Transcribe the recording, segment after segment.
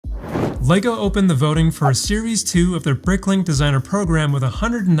LEGO opened the voting for Series 2 of their Bricklink Designer Program with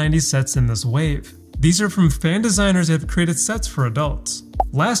 190 sets in this wave. These are from fan designers that have created sets for adults.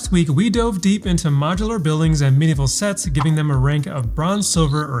 Last week, we dove deep into modular buildings and medieval sets, giving them a rank of bronze,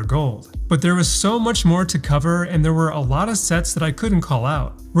 silver, or gold. But there was so much more to cover, and there were a lot of sets that I couldn't call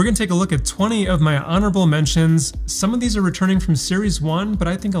out. We're going to take a look at 20 of my honorable mentions. Some of these are returning from Series 1, but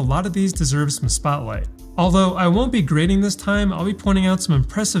I think a lot of these deserve some spotlight. Although I won't be grading this time, I'll be pointing out some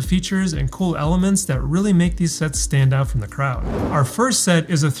impressive features and cool elements that really make these sets stand out from the crowd. Our first set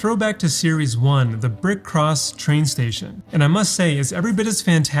is a throwback to Series 1, the Brick Cross train station. And I must say, it's every bit as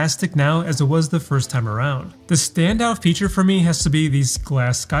fantastic now as it was the first time around. The standout feature for me has to be these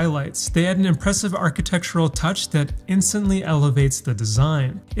glass skylights. They add an impressive architectural touch that instantly elevates the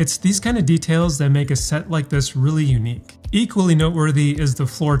design. It's these kind of details that make a set like this really unique. Equally noteworthy is the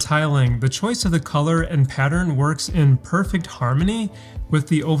floor tiling. The choice of the color and pattern works in perfect harmony with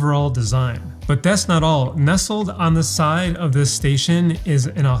the overall design. But that's not all. Nestled on the side of this station is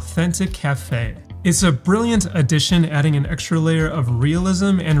an authentic cafe. It's a brilliant addition, adding an extra layer of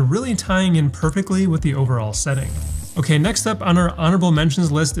realism and really tying in perfectly with the overall setting. Okay, next up on our honorable mentions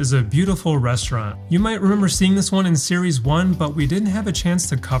list is a beautiful restaurant. You might remember seeing this one in Series 1, but we didn't have a chance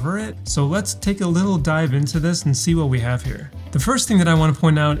to cover it, so let's take a little dive into this and see what we have here. The first thing that I want to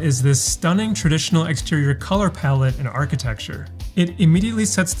point out is this stunning traditional exterior color palette and architecture. It immediately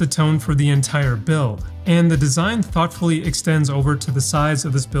sets the tone for the entire build, and the design thoughtfully extends over to the sides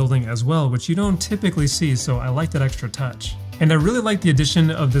of this building as well, which you don't typically see, so I like that extra touch. And I really like the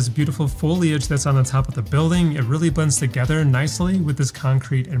addition of this beautiful foliage that's on the top of the building. It really blends together nicely with this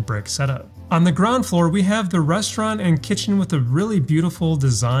concrete and brick setup. On the ground floor, we have the restaurant and kitchen with a really beautiful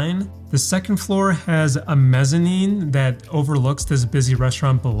design. The second floor has a mezzanine that overlooks this busy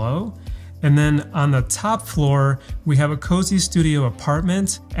restaurant below. And then on the top floor, we have a cozy studio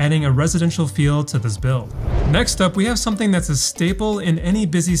apartment, adding a residential feel to this build. Next up, we have something that's a staple in any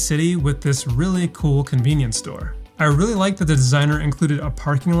busy city with this really cool convenience store. I really like that the designer included a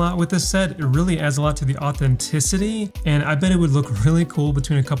parking lot with this set. It really adds a lot to the authenticity, and I bet it would look really cool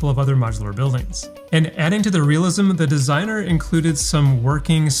between a couple of other modular buildings. And adding to the realism, the designer included some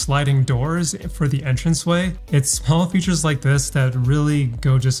working sliding doors for the entranceway. It's small features like this that really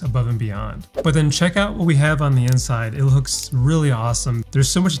go just above and beyond. But then check out what we have on the inside. It looks really awesome. There's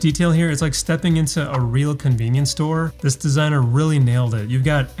so much detail here. It's like stepping into a real convenience store. This designer really nailed it. You've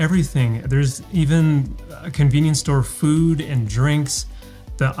got everything. There's even a convenience store food and drinks.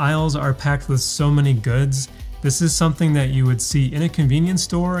 The aisles are packed with so many goods. This is something that you would see in a convenience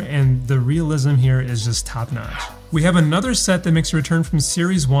store, and the realism here is just top-notch. We have another set that makes a return from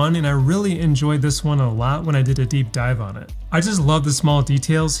Series 1, and I really enjoyed this one a lot when I did a deep dive on it. I just love the small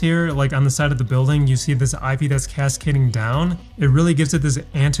details here, like on the side of the building, you see this ivy that's cascading down. It really gives it this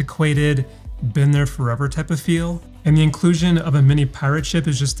antiquated, been there forever type of feel. And the inclusion of a mini pirate ship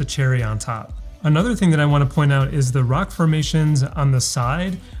is just the cherry on top. Another thing that I want to point out is the rock formations on the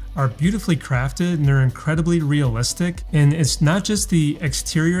side are beautifully crafted and they're incredibly realistic. And it's not just the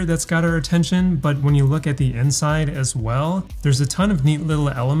exterior that's got our attention, but when you look at the inside as well, there's a ton of neat little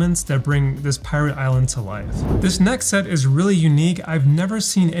elements that bring this pirate island to life. This next set is really unique. I've never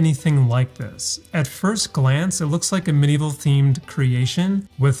seen anything like this. At first glance, it looks like a medieval themed creation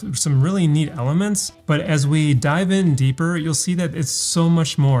with some really neat elements, but as we dive in deeper, you'll see that it's so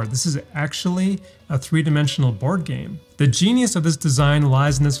much more. This is actually a three-dimensional board game. The genius of this design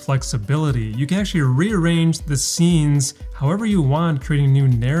lies in this flexibility. You can actually rearrange the scenes however you want, creating new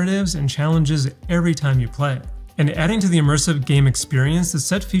narratives and challenges every time you play. And adding to the immersive game experience, the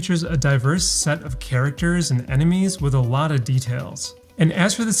set features a diverse set of characters and enemies with a lot of details. And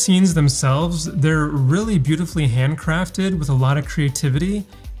as for the scenes themselves, they're really beautifully handcrafted with a lot of creativity,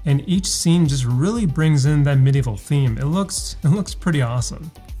 and each scene just really brings in that medieval theme. It looks pretty awesome.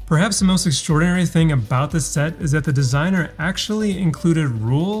 Perhaps the most extraordinary thing about this set is that the designer actually included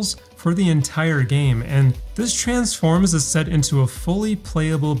rules for the entire game, and this transforms the set into a fully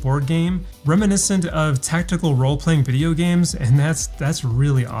playable board game reminiscent of tactical role-playing video games, and that's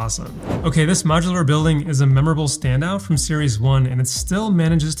really awesome. Okay, this modular building is a memorable standout from Series 1, and it still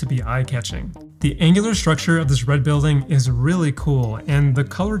manages to be eye-catching. The angular structure of this red building is really cool, and the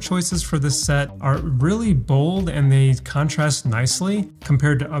color choices for this set are really bold and they contrast nicely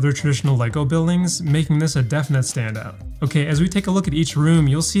compared to other traditional LEGO buildings, making this a definite standout. Okay, as we take a look at each room,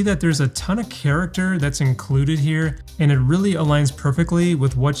 you'll see that there's a ton of character that's included here, and it really aligns perfectly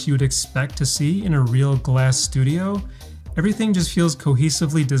with what you would expect to see in a real glass studio. Everything just feels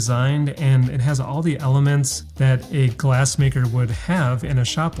cohesively designed, and it has all the elements that a glassmaker would have in a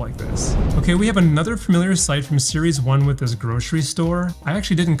shop like this. Okay, we have another familiar sight from Series 1 with this grocery store. I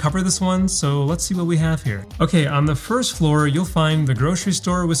actually didn't cover this one, so let's see what we have here. Okay, on the first floor, you'll find the grocery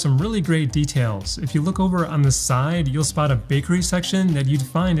store with some really great details. If you look over on the side, you'll spot a bakery section that you'd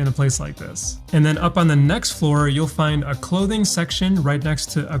find in a place like this. And then up on the next floor, you'll find a clothing section right next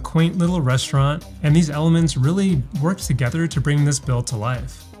to a quaint little restaurant, and these elements really work together to bring this build to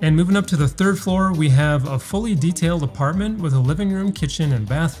life. And moving up to the third floor, we have a fully detailed apartment with a living room, kitchen, and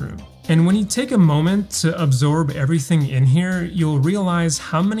bathroom. And when you take a moment to absorb everything in here, you'll realize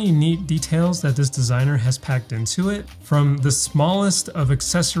how many neat details that this designer has packed into it. From the smallest of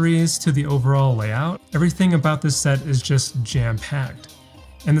accessories to the overall layout, everything about this set is just jam-packed.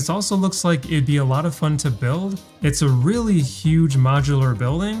 And this also looks like it'd be a lot of fun to build. It's a really huge modular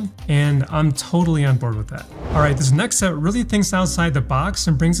building, and I'm totally on board with that. All right, this next set really thinks outside the box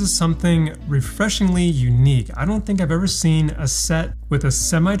and brings us something refreshingly unique. I don't think I've ever seen a set with a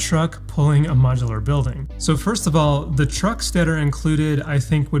semi-truck pulling a modular building. So first of all, the trucks that are included I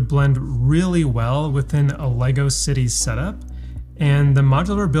think would blend really well within a LEGO city setup. And the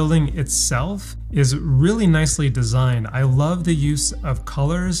modular building itself is really nicely designed. I love the use of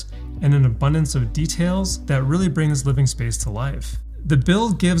colors and an abundance of details that really brings living space to life. The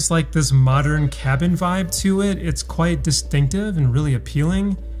build gives like this modern cabin vibe to it. It's quite distinctive and really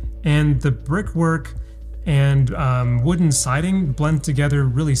appealing. And the brickwork and wooden siding blend together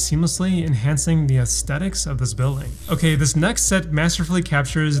really seamlessly, enhancing the aesthetics of this building. Okay, this next set masterfully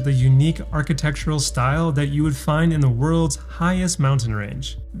captures the unique architectural style that you would find in the world's highest mountain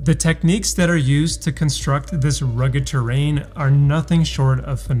range. The techniques that are used to construct this rugged terrain are nothing short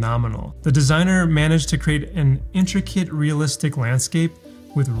of phenomenal. The designer managed to create an intricate, realistic landscape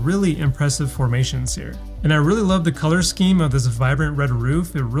with really impressive formations here. And I really love the color scheme of this vibrant red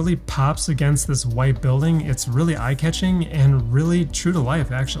roof. It really pops against this white building. It's really eye-catching and really true to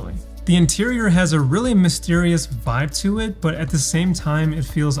life, actually. The interior has a really mysterious vibe to it, but at the same time, it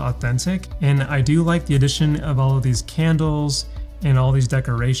feels authentic. And I do like the addition of all of these candles and all these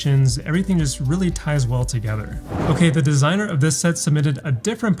decorations. Everything just really ties well together. Okay, the designer of this set submitted a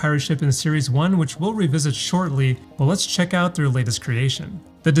different pirate ship in Series 1, which we'll revisit shortly, but let's check out their latest creation.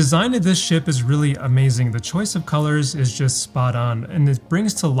 The design of this ship is really amazing. The choice of colors is just spot on, and it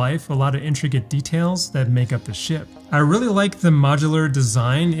brings to life a lot of intricate details that make up the ship. I really like the modular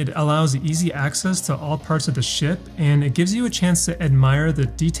design. It allows easy access to all parts of the ship, and it gives you a chance to admire the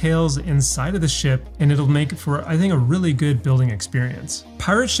details inside of the ship, and it'll make for, I think, a really good building experience.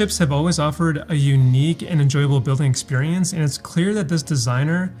 Pirate ships have always offered a unique and enjoyable building experience, and it's clear that this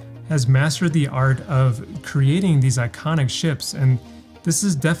designer has mastered the art of creating these iconic ships, and this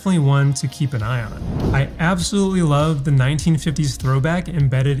is definitely one to keep an eye on. I absolutely love the 1950s throwback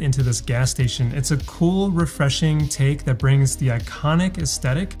embedded into this gas station. It's a cool, refreshing take that brings the iconic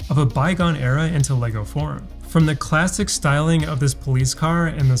aesthetic of a bygone era into LEGO form. From the classic styling of this police car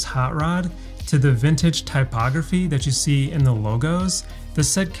and this hot rod, to the vintage typography that you see in the logos, the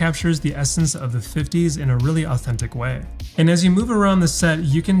set captures the essence of the 50s in a really authentic way. And as you move around the set,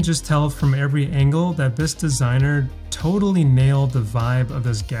 you can just tell from every angle that this designer totally nailed the vibe of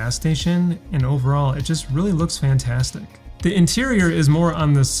this gas station, and overall it just really looks fantastic. The interior is more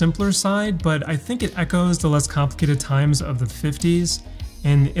on the simpler side, but I think it echoes the less complicated times of the 50s,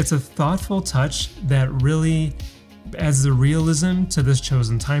 and it's a thoughtful touch that really adds the realism to this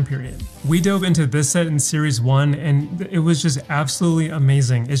chosen time period. We dove into this set in Series 1 and it was just absolutely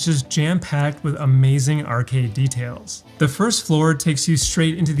amazing. It's just jam-packed with amazing arcade details. The first floor takes you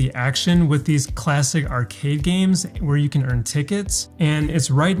straight into the action with these classic arcade games where you can earn tickets, and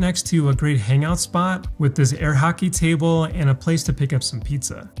it's right next to a great hangout spot with this air hockey table and a place to pick up some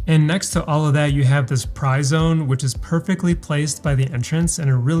pizza. And next to all of that, you have this prize zone, which is perfectly placed by the entrance, and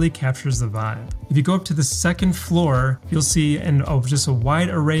it really captures the vibe. If you go up to the second floor, you'll see just a wide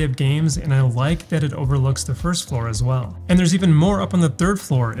array of games, and I like that it overlooks the first floor as well. And there's even more up on the third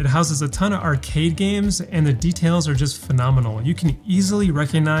floor. It houses a ton of arcade games, and the details are just phenomenal. You can easily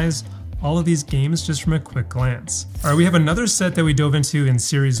recognize all of these games just from a quick glance. Alright, we have another set that we dove into in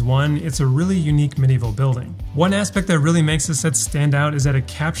Series 1. It's a really unique medieval building. One aspect that really makes this set stand out is that it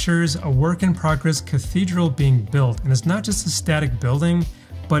captures a work-in-progress cathedral being built, and it's not just a static building,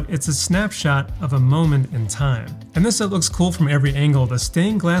 but it's a snapshot of a moment in time. And this set looks cool from every angle. The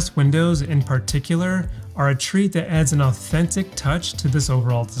stained glass windows in particular are a treat that adds an authentic touch to this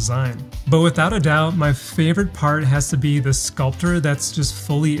overall design. But without a doubt, my favorite part has to be the sculptor that's just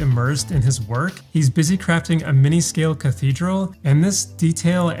fully immersed in his work. He's busy crafting a mini-scale cathedral, and this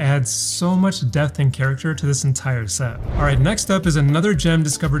detail adds so much depth and character to this entire set. Alright, next up is another gem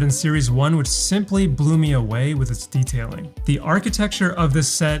discovered in Series 1 which simply blew me away with its detailing. The architecture of this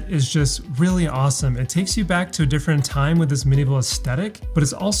set is just really awesome. It takes you back to a different time with this medieval aesthetic, but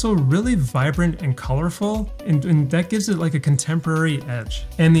it's also really vibrant and colorful, and that gives it like a contemporary edge.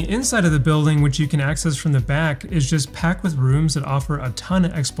 And the inside of the building, which you can access from the back, is just packed with rooms that offer a ton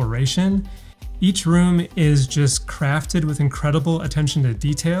of exploration. Each room is just crafted with incredible attention to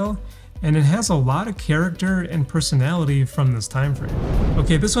detail, and it has a lot of character and personality from this time frame.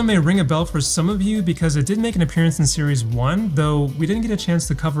 Okay, this one may ring a bell for some of you because it did make an appearance in Series 1, though we didn't get a chance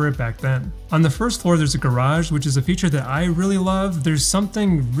to cover it back then. On the first floor there's a garage, which is a feature that I really love. There's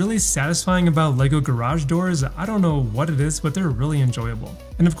something really satisfying about LEGO garage doors. I don't know what it is, but they're really enjoyable.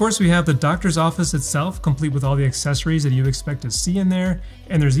 And of course we have the doctor's office itself, complete with all the accessories that you expect to see in there,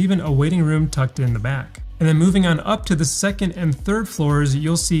 and there's even a waiting room tucked in the back. And then moving on up to the second and third floors,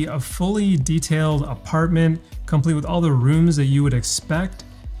 you'll see a fully detailed apartment, complete with all the rooms that you would expect.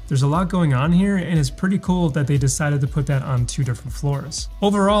 There's a lot going on here, and it's pretty cool that they decided to put that on 2 different floors.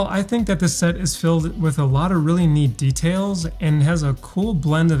 Overall, I think that this set is filled with a lot of really neat details and has a cool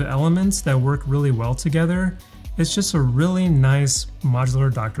blend of elements that work really well together. It's just a really nice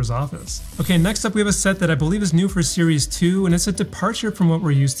modular doctor's office. Okay, next up we have a set that I believe is new for Series 2, and it's a departure from what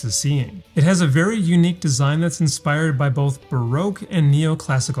we're used to seeing. It has a very unique design that's inspired by both Baroque and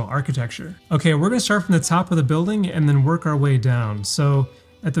neoclassical architecture. Okay, we're gonna start from the top of the building and then work our way down. So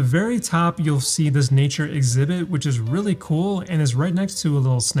at the very top, you'll see this nature exhibit, which is really cool and is right next to a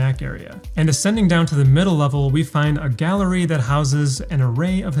little snack area. And ascending down to the middle level, we find a gallery that houses an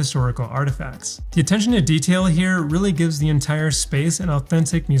array of historical artifacts. The attention to detail here really gives the entire space an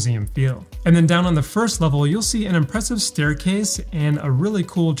authentic museum feel. And then down on the first level, you'll see an impressive staircase and a really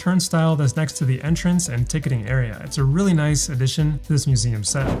cool turnstile that's next to the entrance and ticketing area. It's a really nice addition to this museum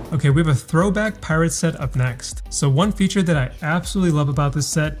set. Okay, we have a throwback pirate set up next. So one feature that I absolutely love about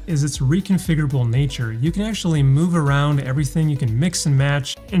this set is its reconfigurable nature. You can actually move around everything, you can mix and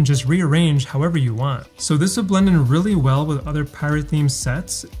match and just rearrange however you want. So this will blend in really well with other pirate themed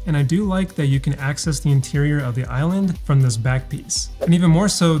sets, and I do like that you can access the interior of the island from this back piece. And even more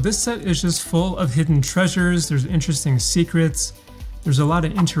so, this set is just full of hidden treasures, there's interesting secrets, there's a lot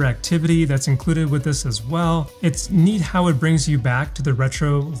of interactivity that's included with this as well. It's neat how it brings you back to the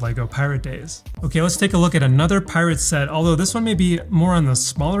retro LEGO pirate days. Okay, let's take a look at another pirate set. Although this one may be more on the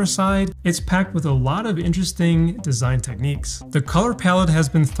smaller side, it's packed with a lot of interesting design techniques. The color palette has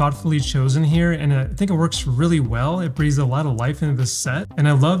been thoughtfully chosen here, and I think it works really well. It breathes a lot of life into this set, and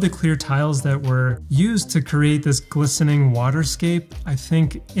I love the clear tiles that were used to create this glistening waterscape. I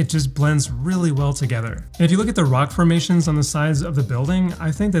think it just blends really well together. And if you look at the rock formations on the sides of the building,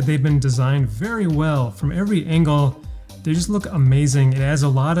 I think that they've been designed very well from every angle. They just look amazing. It adds a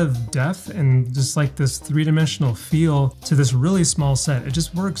lot of depth and just like this three-dimensional feel to this really small set. It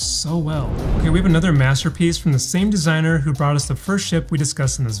just works so well. Okay, we have another masterpiece from the same designer who brought us the first ship we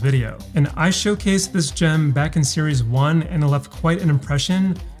discussed in this video. And I showcased this gem back in Series 1 and it left quite an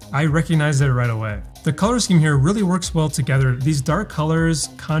impression. I recognized it right away. The color scheme here really works well together. These dark colors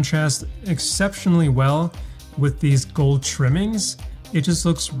contrast exceptionally well with these gold trimmings. It just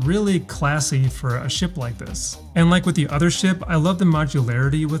looks really classy for a ship like this. And like with the other ship, I love the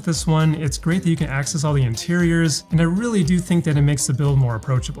modularity with this one. It's great that you can access all the interiors, and I really do think that it makes the build more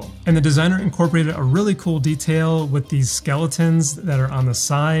approachable. And the designer incorporated a really cool detail with these skeletons that are on the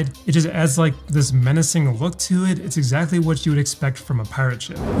side. It just adds like this menacing look to it. It's exactly what you would expect from a pirate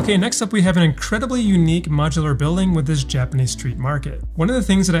ship. Okay, next up we have an incredibly unique modular building with this Japanese street market. One of the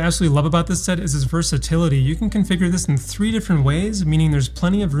things that I absolutely love about this set is its versatility. You can configure this in 3 different ways, meaning there's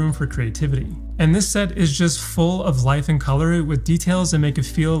plenty of room for creativity. And this set is just full of life and color with details that make it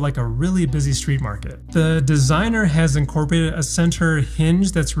feel like a really busy street market. The designer has incorporated a center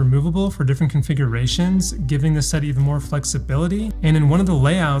hinge that's removable for different configurations, giving the set even more flexibility. And in one of the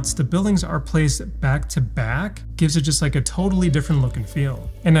layouts, the buildings are placed back to back, gives it just like a totally different look and feel.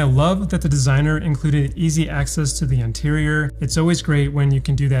 And I love that the designer included easy access to the interior. It's always great when you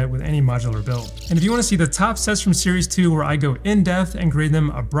can do that with any modular build. And if you want to see the top sets from Series 2 where I go in depth and grade them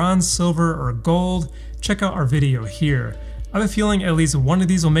a bronze, silver, or gold, check out our video here. I have a feeling at least one of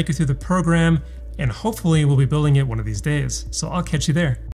these will make it through the program, and hopefully we'll be building it one of these days. So I'll catch you there.